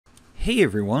Hey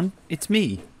everyone, it's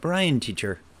me, Bryan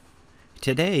teacher.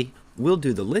 Today we'll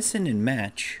do the listen and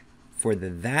match for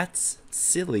the That's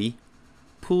Silly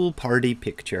pool party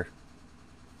picture.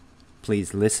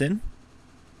 Please listen,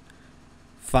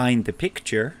 find the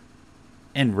picture,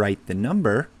 and write the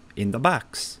number in the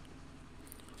box.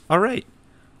 Alright,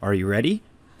 are you ready?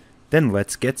 Then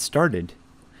let's get started.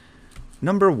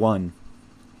 Number 1.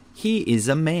 He is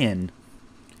a man.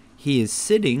 He is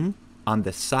sitting on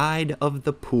the side of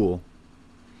the pool.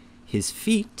 His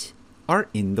feet are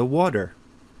in the water.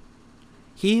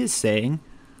 He is saying,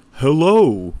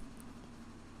 "Hello."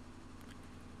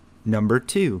 Number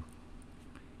 2.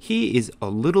 He is a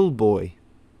little boy.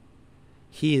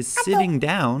 He is sitting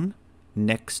down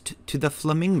next to the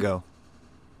flamingo.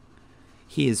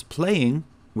 He is playing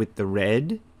with the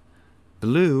red,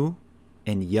 blue,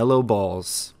 and yellow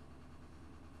balls.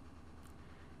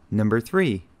 Number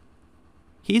 3.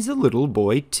 He's a little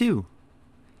boy too.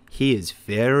 He is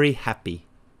very happy.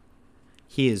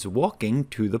 He is walking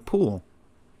to the pool.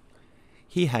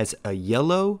 He has a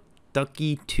yellow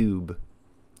ducky tube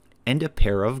and a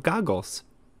pair of goggles.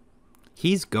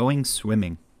 He's going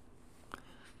swimming.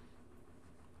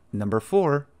 Number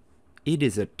 4. It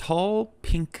is a tall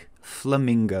pink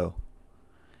flamingo.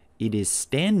 It is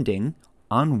standing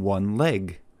on one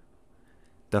leg.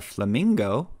 The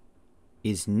flamingo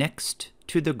is next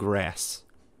to the grass.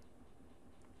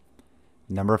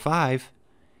 Number 5.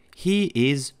 He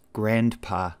is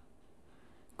Grandpa.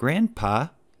 Grandpa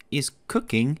is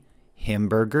cooking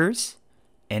hamburgers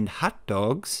and hot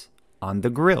dogs on the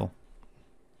grill.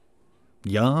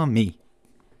 Yummy!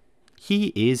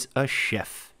 He is a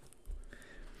chef.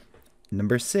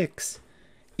 Number 6.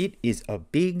 It is a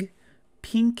big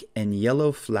pink and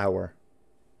yellow flower.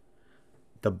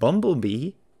 The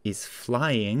bumblebee is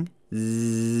flying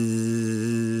zzz,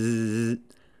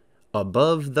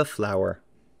 above the flower.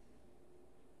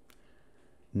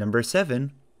 Number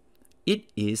 7. It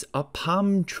is a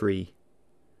palm tree.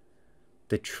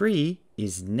 The tree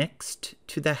is next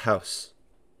to the house.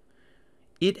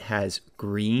 It has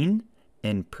green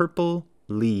and purple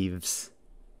leaves.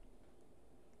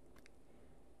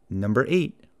 Number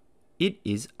 8. It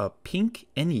is a pink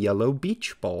and yellow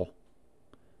beach ball.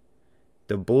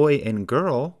 The boy and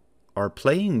girl are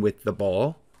playing with the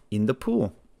ball in the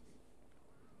pool.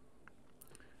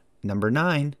 Number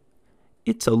 9.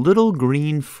 It's a little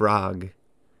green frog.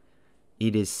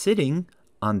 It is sitting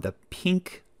on the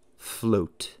pink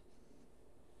float.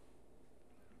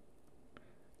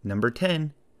 Number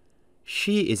 10.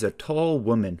 She is a tall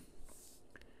woman.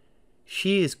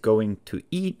 She is going to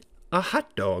eat a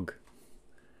hot dog.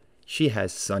 She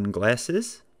has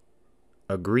sunglasses,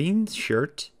 a green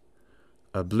shirt,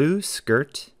 a blue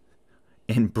skirt,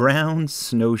 and brown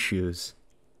snowshoes.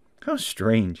 How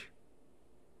strange.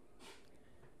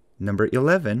 Number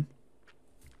 11.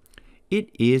 It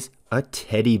is a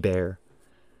teddy bear.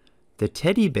 The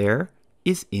teddy bear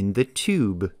is in the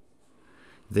tube.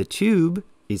 The tube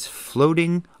is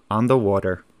floating on the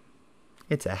water.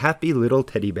 It's a happy little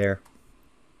teddy bear.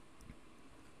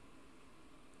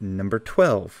 Number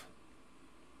 12.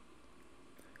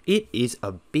 It is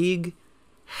a big,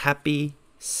 happy,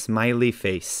 smiley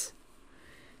face.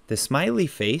 The smiley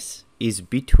face is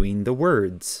between the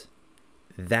words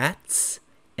 "That's"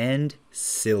 and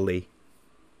 "silly."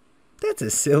 That's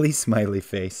a silly smiley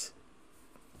face.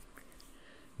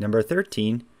 Number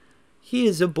 13. He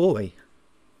is a boy.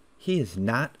 He is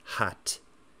not hot.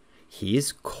 He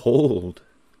is cold.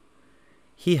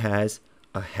 He has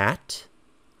a hat,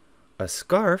 a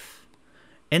scarf,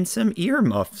 and some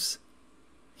earmuffs.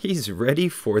 He's ready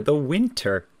for the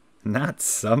winter, not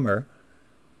summer.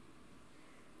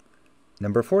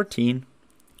 Number 14.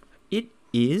 It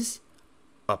is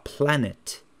a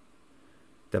planet.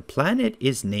 The planet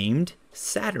is named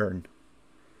Saturn.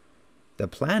 The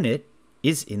planet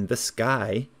is in the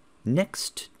sky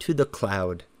next to the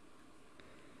cloud.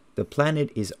 The planet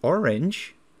is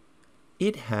orange.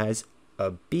 It has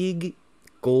a big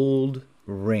gold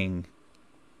ring.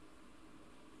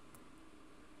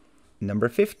 Number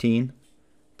 15.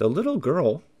 The little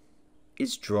girl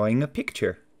is drawing a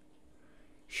picture.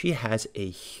 She has a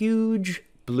huge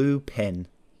blue pen.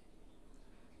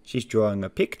 She's drawing a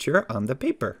picture on the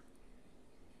paper.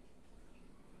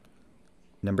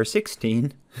 Number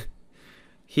 16.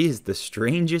 He's the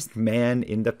strangest man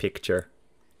in the picture.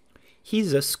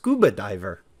 He's a scuba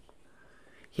diver.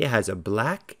 He has a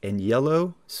black and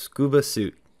yellow scuba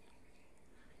suit.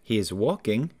 He is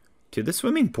walking to the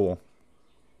swimming pool.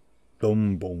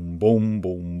 Boom, boom, boom,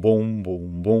 boom, boom,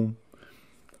 boom, boom.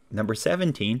 Number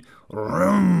 17.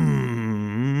 Vroom.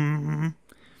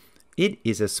 It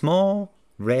is a small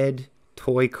red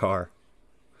toy car.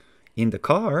 In the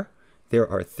car, there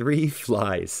are 3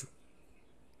 flies.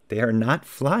 They are not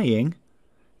flying,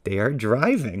 they are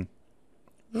driving.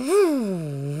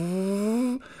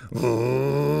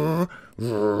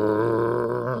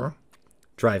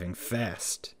 Driving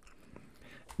fast.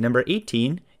 Number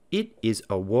 18, it is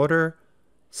a water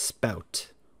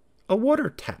spout, a water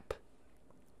tap.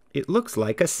 It looks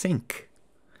like a sink.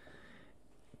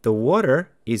 The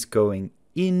water is going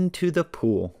into the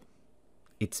pool.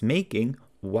 It's making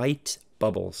white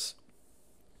bubbles.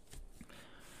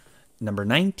 Number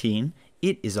 19,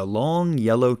 it is a long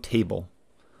yellow table.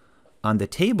 On the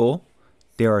table,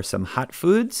 there are some hot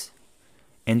foods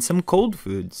and some cold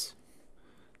foods.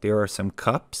 There are some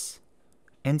cups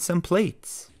and some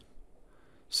plates,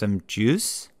 some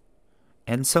juice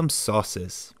and some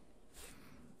sauces.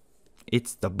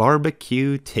 It's the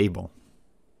barbecue table.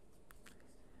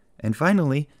 And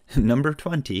finally, number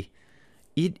 20,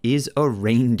 it is a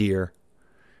reindeer.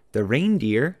 The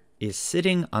reindeer is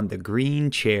sitting on the green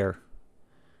chair.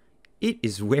 It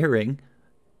is wearing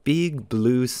big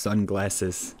blue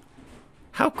sunglasses.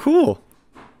 How cool!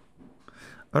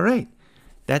 All right,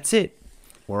 that's it.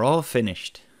 We're all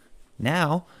finished.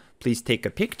 Now, please take a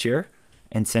picture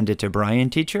and send it to Bryan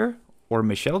teacher or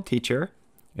Michelle teacher,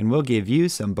 and we'll give you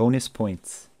some bonus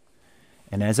points.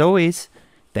 And as always,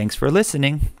 thanks for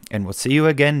listening, and we'll see you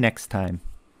again next time.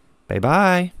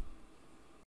 Bye-bye.